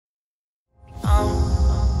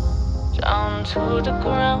down to the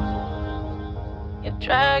ground. You're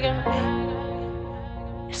dragging me,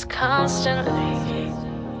 it's constantly.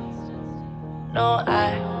 No,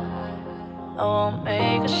 I won't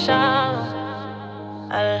make a sound.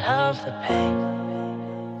 I love the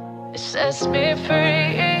pain, it sets me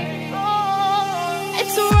free.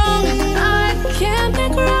 It's wrong, I can't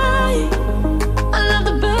make right. I love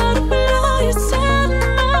the bird below you said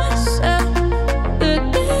myself, that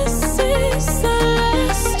this is the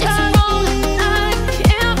last time. It's wrong, I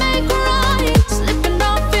can't make right. Slipping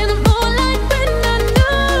off in the moonlight when I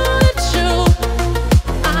knew the truth.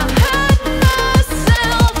 I had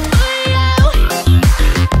myself for you.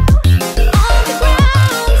 On the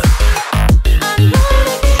ground, I know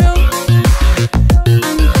the truth. I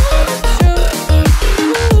know the truth.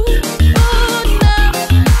 Oh no,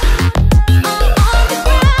 I'm on the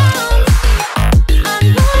ground. I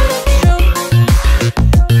know the truth.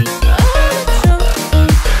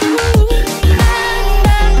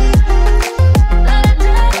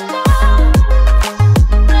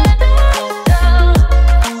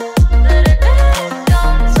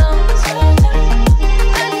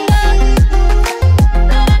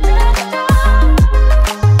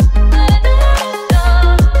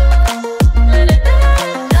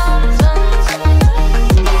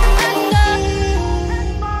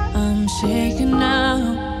 I'm shaking now,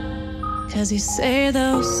 'cause you say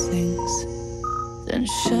those things, then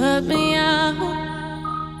shut me out.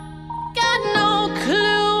 Got no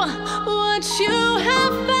clue what you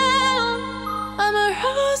have found. I'm a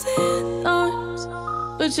rose in thorns,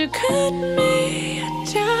 but you cut me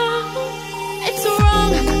down. It's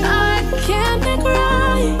wrong, I can't make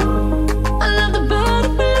right. I love the bird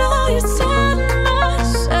below you said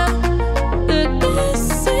myself, that this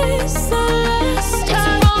is the last time. It's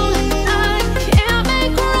wrong, I can't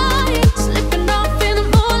make right. Slipping off in the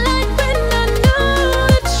moonlight when I knew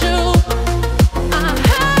the truth. I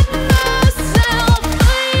had myself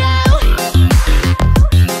for you.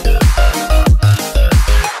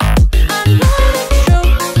 I know the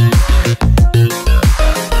truth.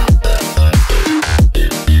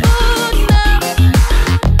 Oh no,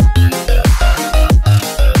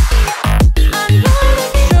 I know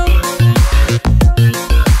the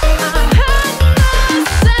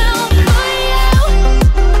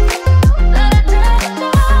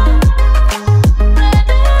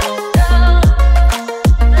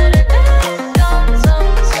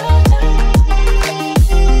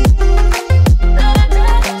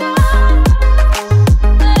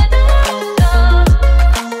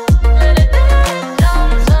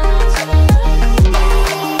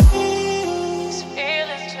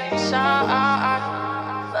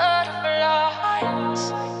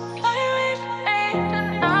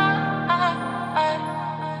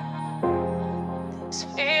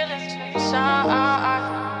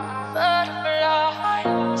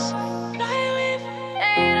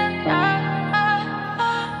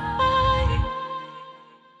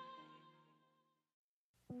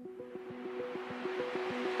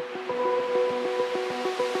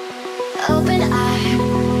Open eye,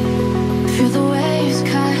 feel the waves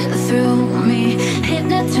cut through me.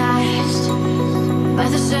 Hypnotized by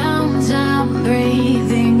the sounds I'm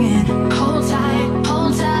breathing in. Hold tight,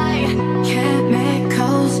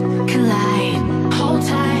 chemicals collide. Hold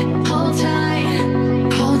tight, hold tight,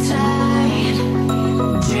 hold tight.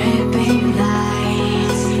 Dripping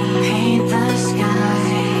lights paint the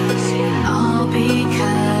skies, all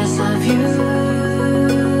because of you.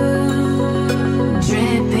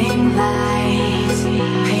 Dripping lights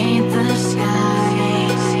paint the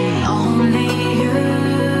skies, only you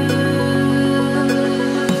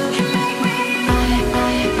can make me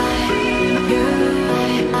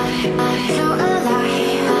so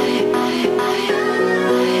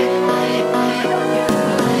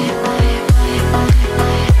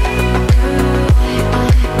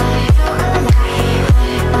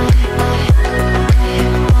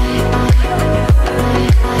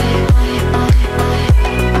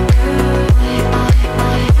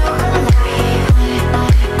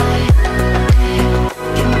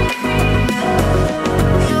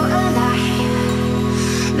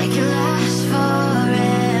make it last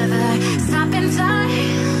forever. Stop in time,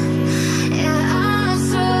 yeah, I'm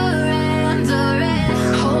surrendering.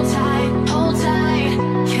 Hold tight,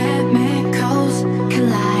 chemicals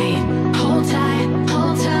collide. Hold tight,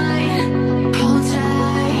 hold tight, hold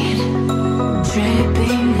tight.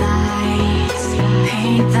 Dripping lights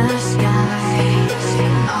paint the skies,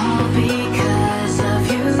 all because of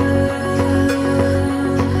you.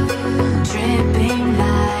 Dripping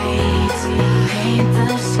lights paint the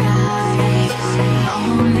skies,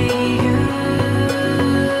 only you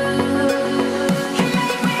can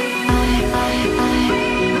make me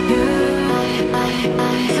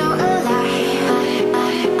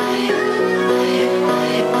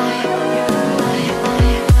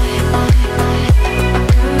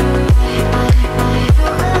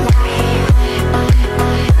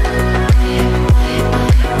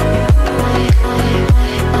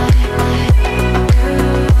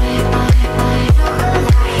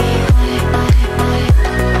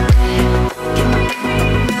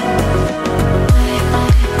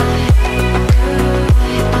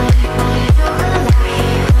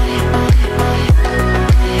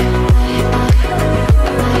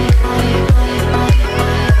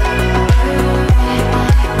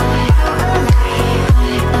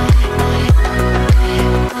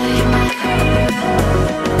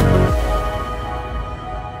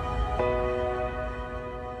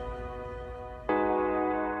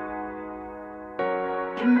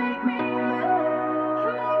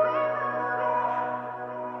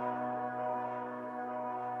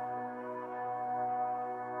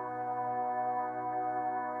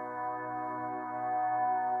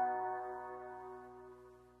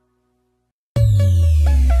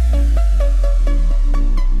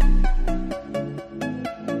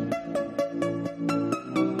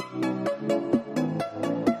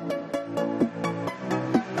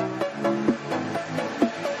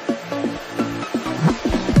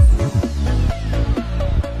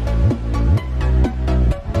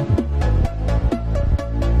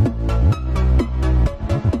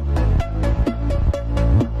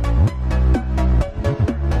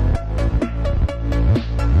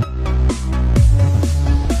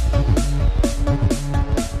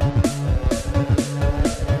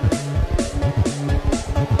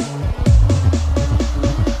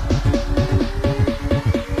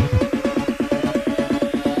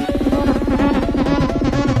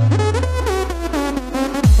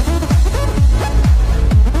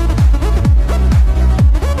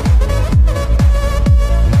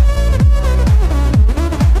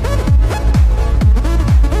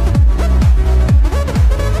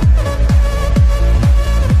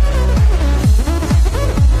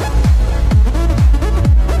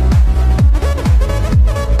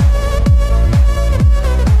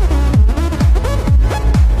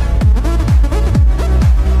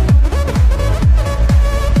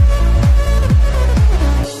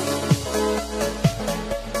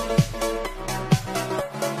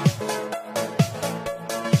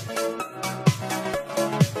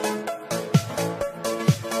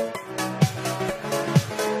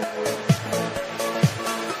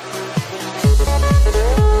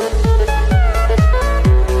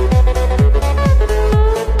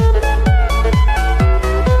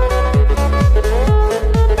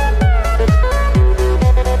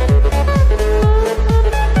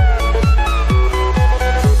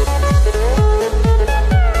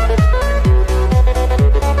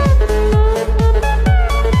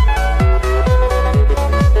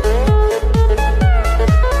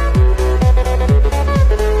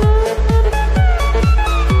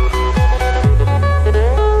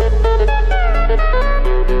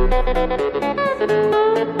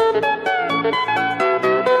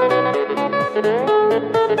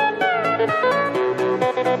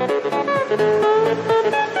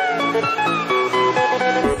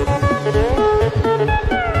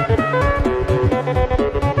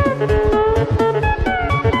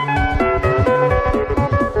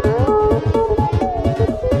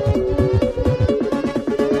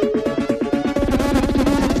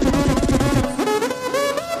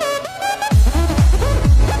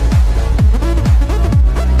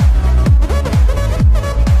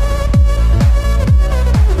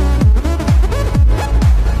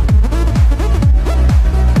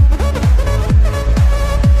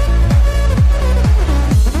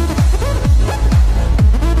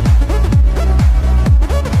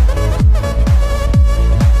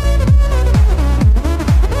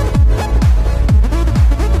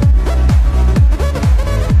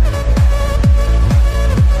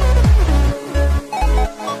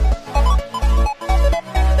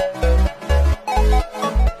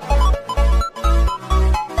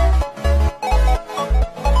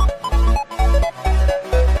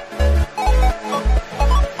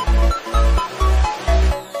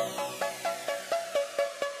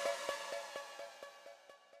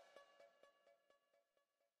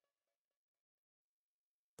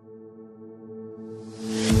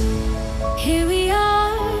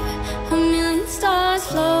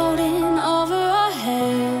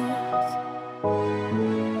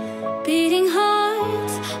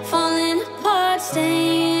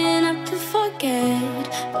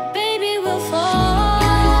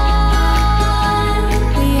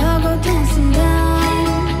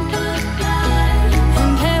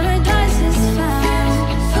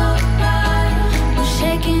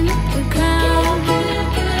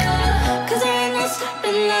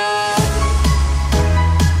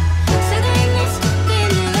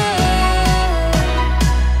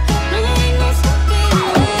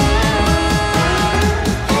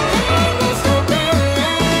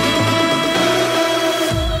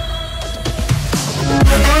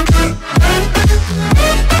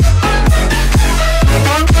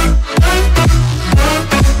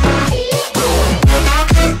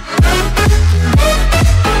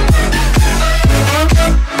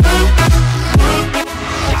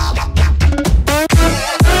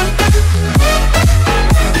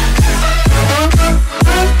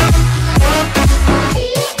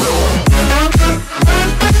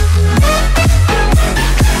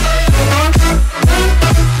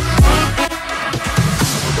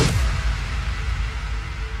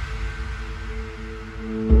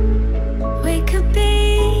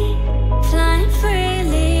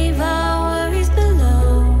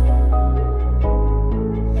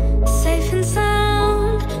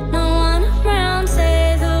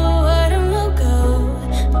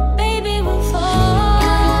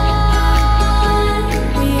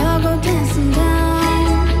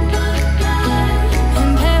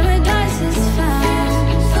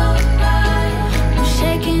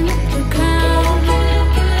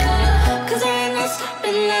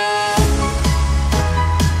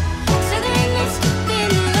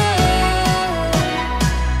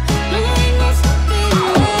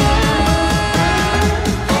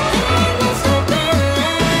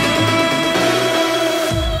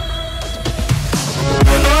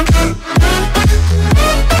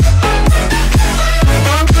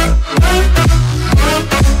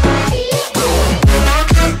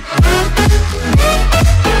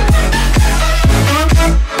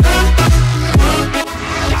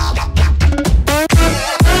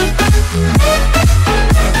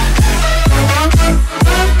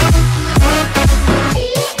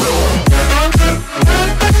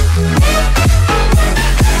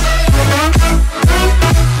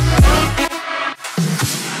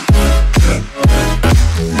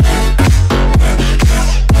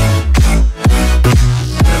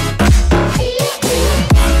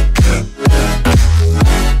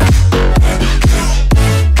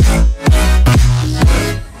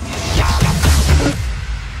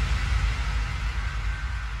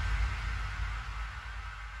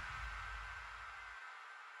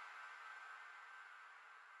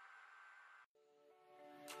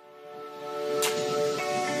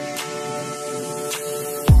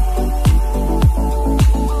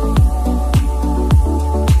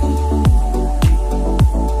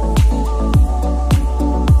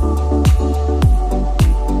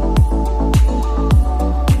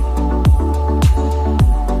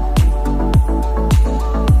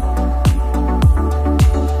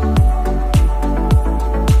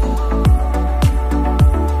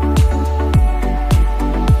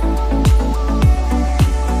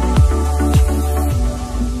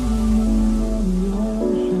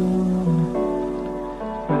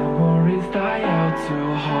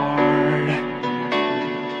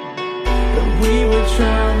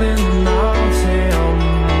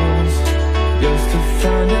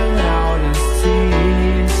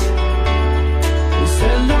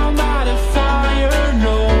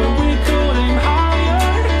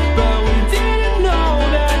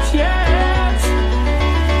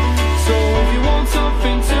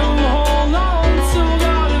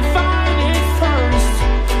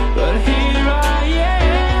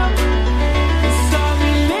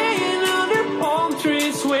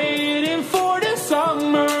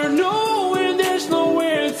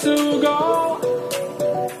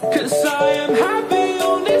 'Cause I am happy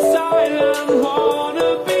on this island, wanna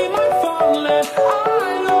be my farmland.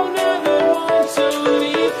 I don't ever want to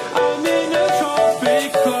leave, I'm in a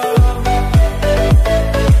tropic club.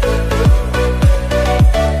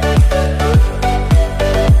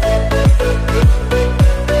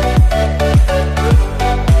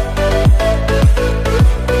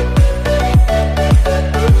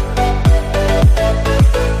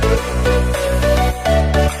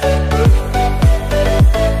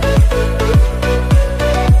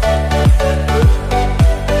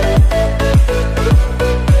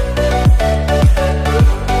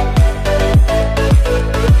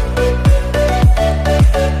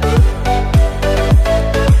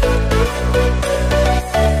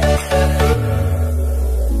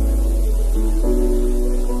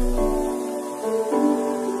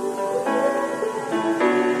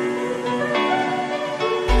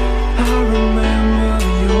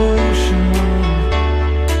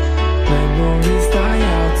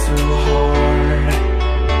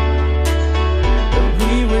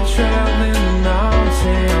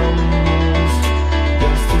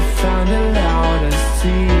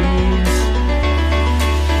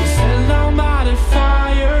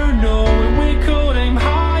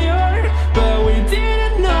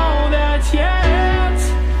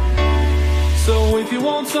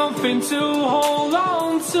 Something to hold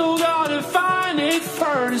on to, gotta find it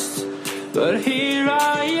first. But here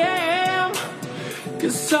I am,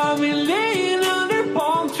 'cause I've been laying under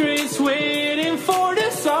palm trees, waiting for the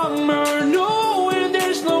summer, knowing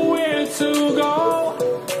there's nowhere to go.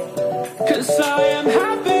 'Cause I am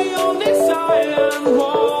happy on this island,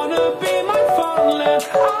 wanna be my farmland.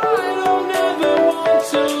 I don't ever want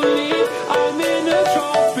to leave, I'm in a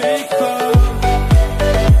tropic club.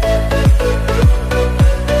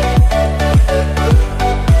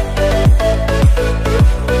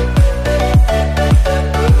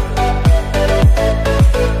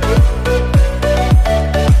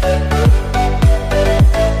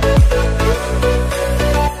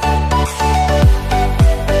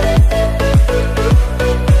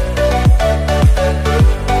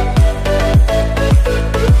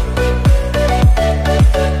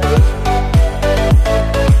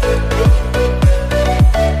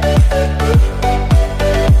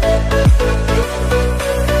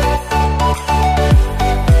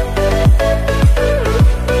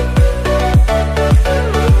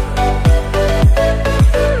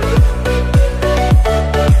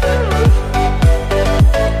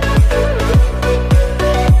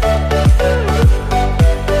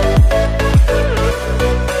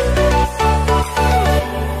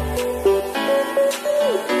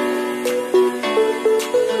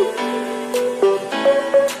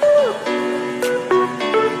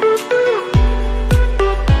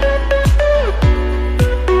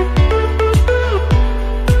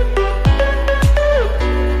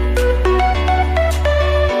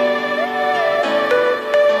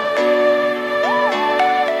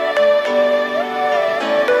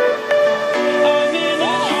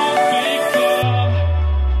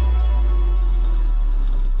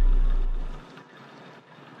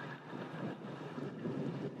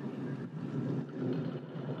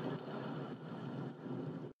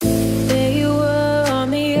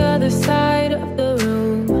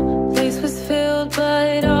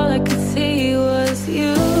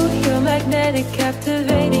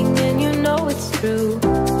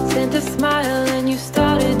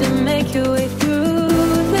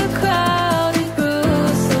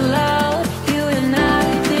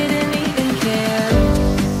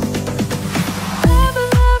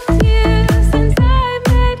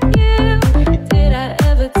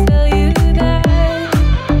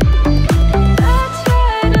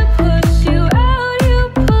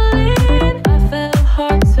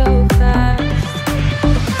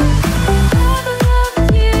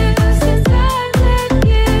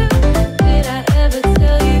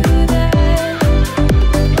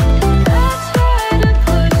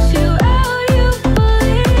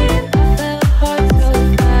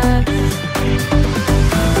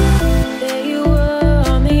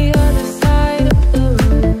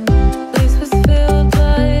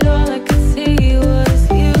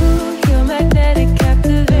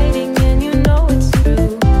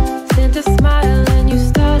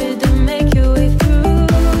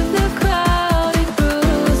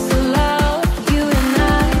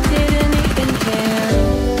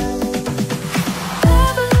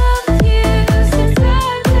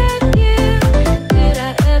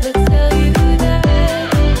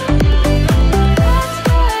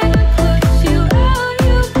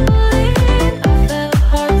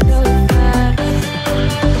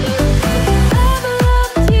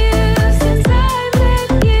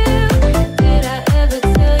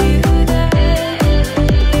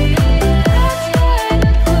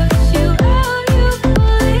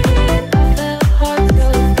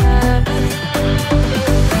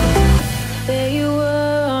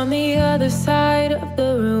 other side of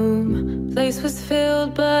the room. Place was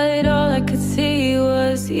filled, but all I could see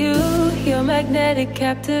was you. You're magnetic,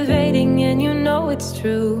 captivating, and you know it's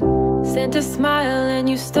true. Sent a smile and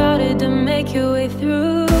you started to make your way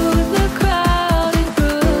through the crowd. It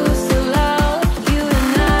grew so loud, you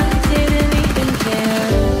and I didn't even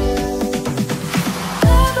care.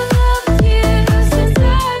 I've loved you since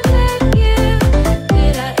I met you.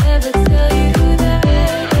 Did I ever tell you that?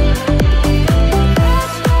 I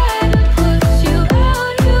tried to push you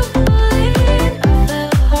out, you bullied. I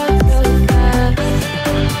fell hard so fast.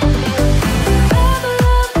 I've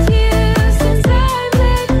loved you since I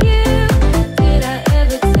met you. Did I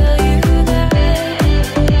ever tell you that?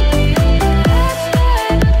 I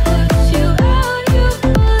tried to push you out, you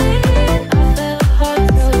bullied. I fell hard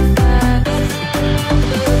so fast.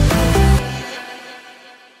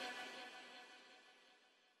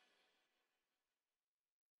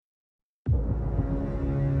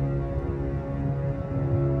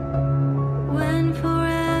 When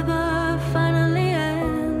forever finally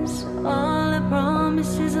ends, all the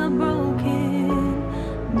promises are broken.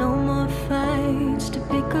 No more fights to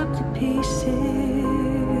pick up the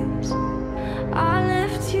pieces. I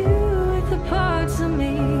left you with the parts of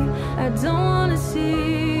me I don't wanna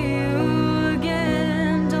see you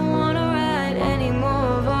again. Don't wanna write any more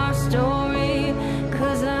of our story,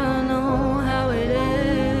 'cause I know how it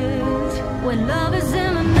ends. When love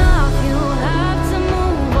isn't enough, you have to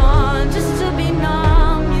move on just to be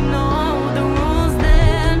numb. You know the rules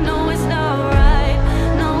there. No, it's not right.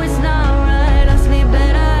 No, it's not right. I'll sleep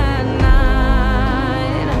better at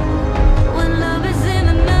night. When love isn't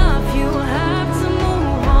enough, you have to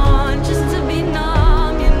move on just to be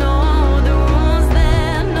numb. You know the rules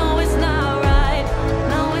there. No, it's not right.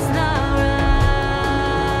 No, it's not right.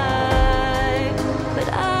 But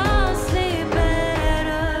I'll sleep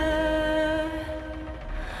better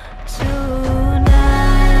tonight.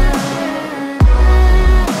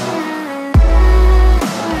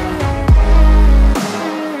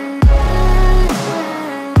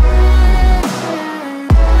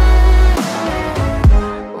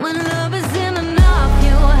 When love isn't enough,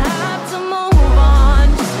 you have to move on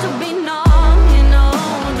just to be numb. You know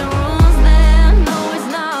the rules there. No, it's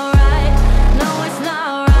not right. No, it's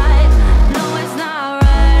not right. No, it's not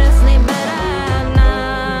right. I sleep better at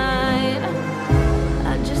night.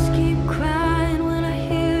 I just keep crying when I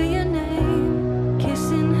hear your name.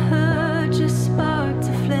 Kissing her just sparked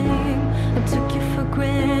a flame. I took you for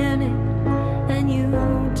granted, and you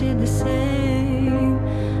did the same.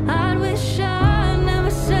 I wish I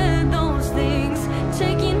never said those things.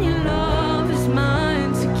 Taking your love is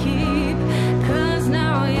mine to keep, 'cause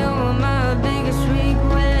now you're my biggest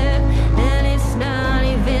regret, and it's not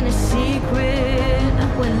even a secret.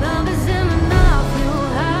 When love isn't enough, you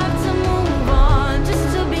have to move on just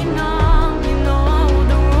to be numb. You know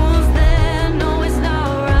the rules there. No, it's not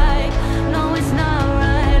right. No, it's not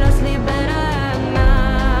right. I'll sleep better at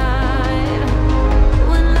night.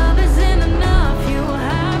 When love isn't enough, you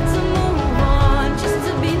have to move on just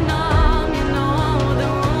to be numb. You know the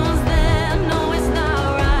rules there. No, it's not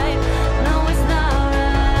right. No, it's not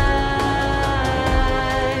right.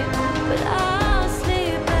 But I'll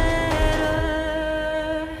sleep better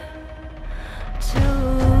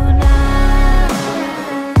tonight.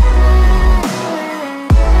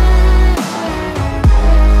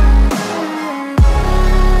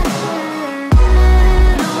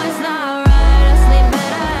 No, it's not right. I sleep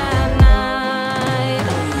better at night.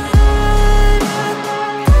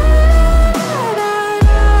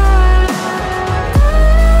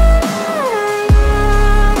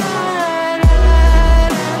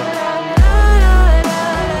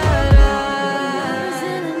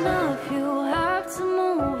 Isn't enough, you have to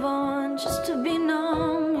move on just to be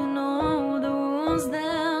numb. You know the rules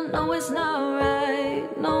there. No, it's not right.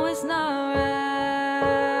 No, it's not right.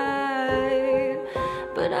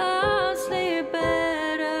 But I'll sleep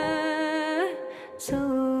better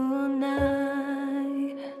tonight.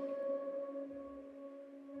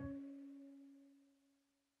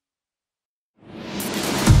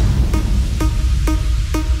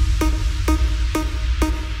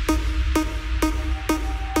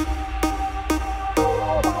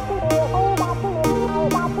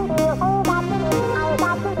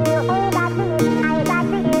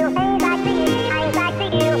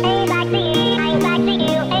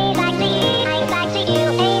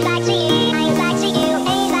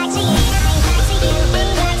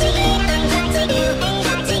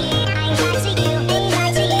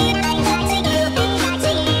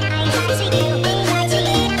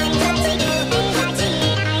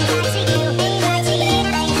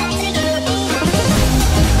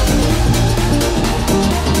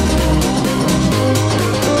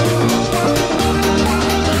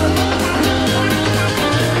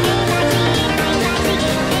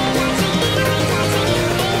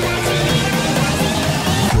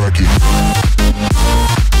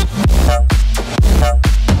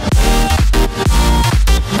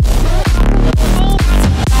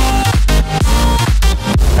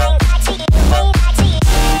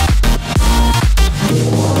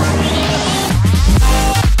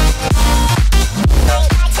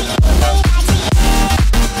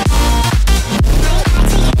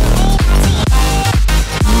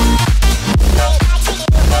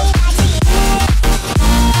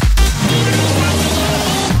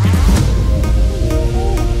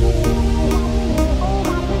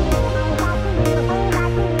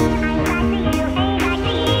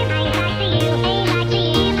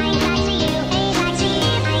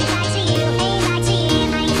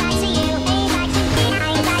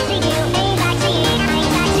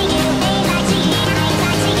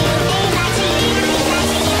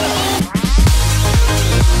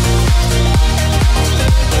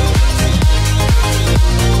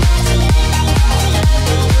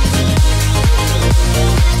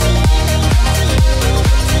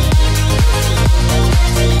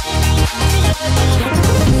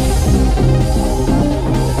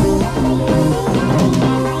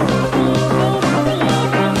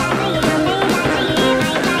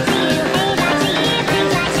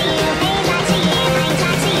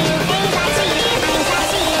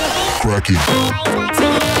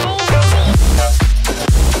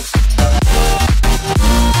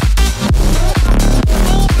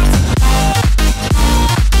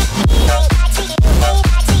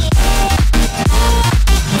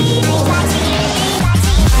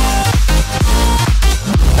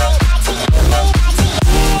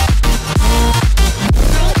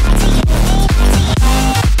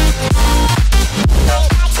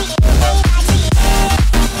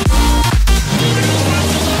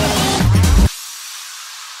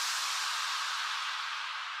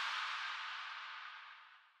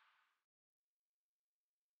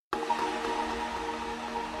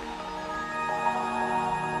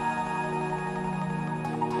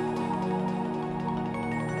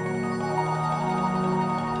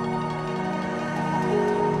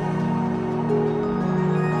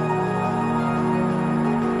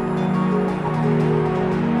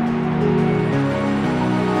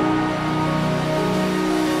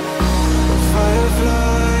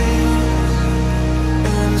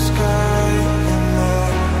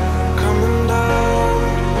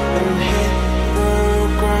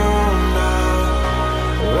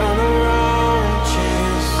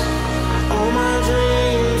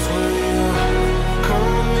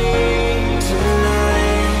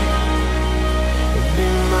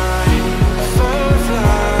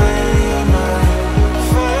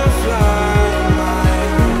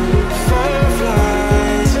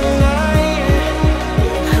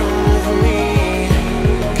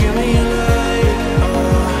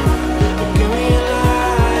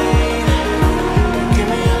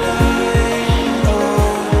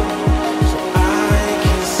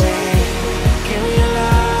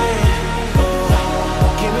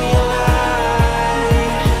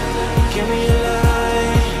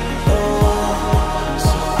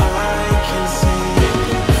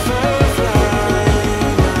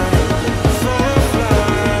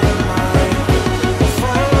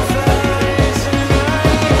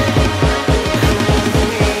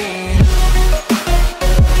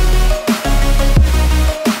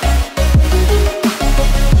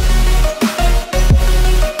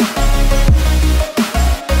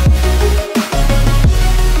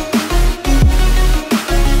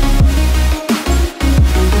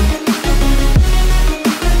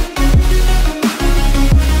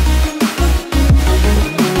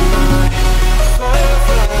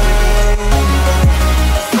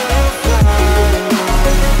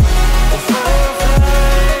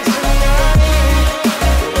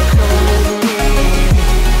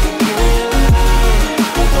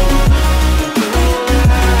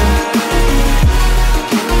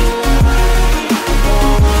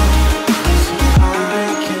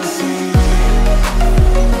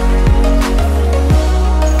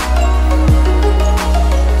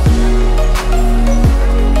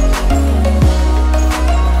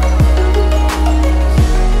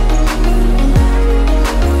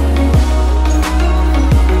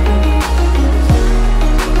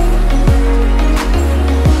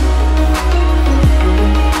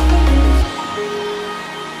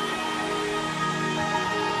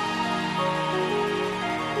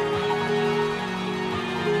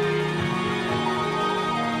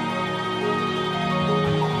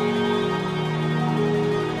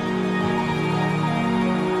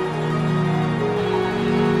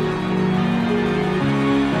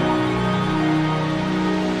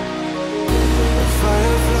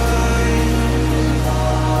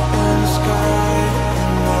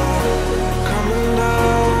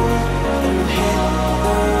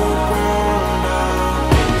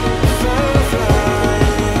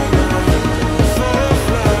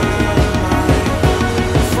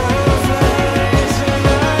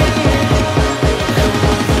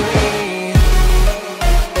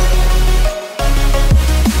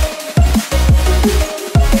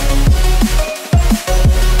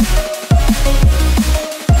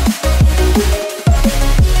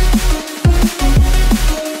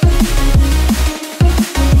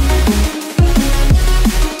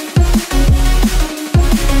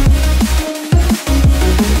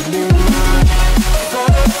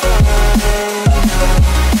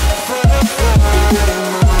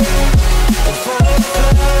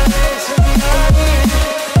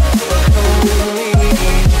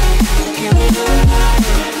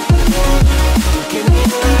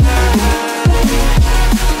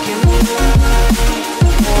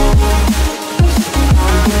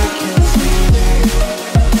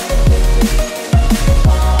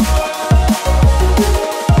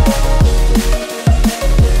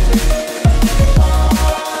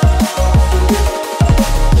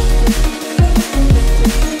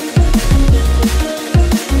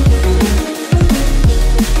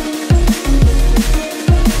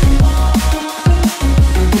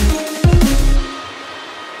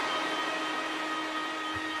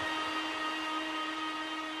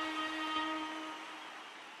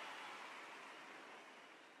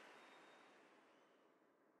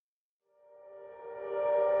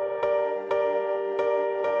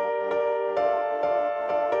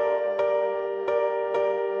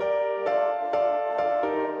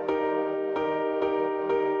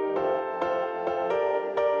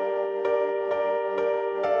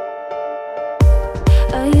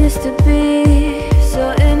 I used to be